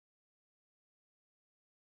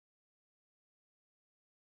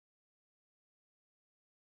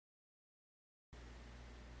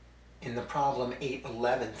In the problem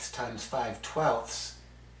 8/11 times 5/12,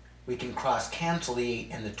 we can cross-cancel the 8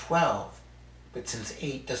 and the 12, but since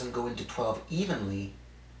 8 doesn't go into 12 evenly,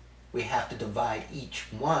 we have to divide each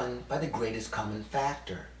one by the greatest common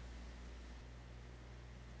factor.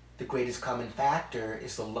 The greatest common factor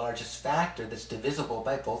is the largest factor that's divisible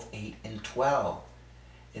by both 8 and 12.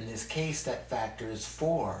 In this case, that factor is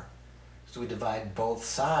 4. So we divide both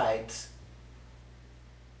sides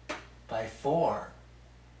by 4.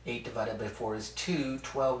 8 divided by 4 is 2.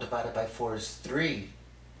 12 divided by 4 is 3.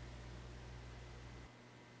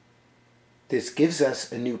 This gives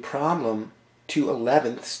us a new problem,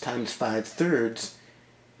 2/11 times 5/3,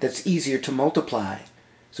 that's easier to multiply.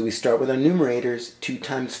 So we start with our numerators. 2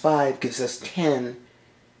 times 5 gives us 10.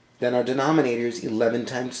 Then our denominators, 11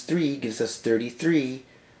 times 3 gives us 33,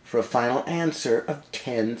 for a final answer of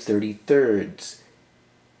 10/33.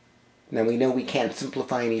 Now we know we can't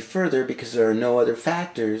simplify any further because there are no other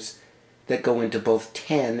factors that go into both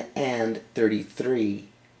 10 and 33.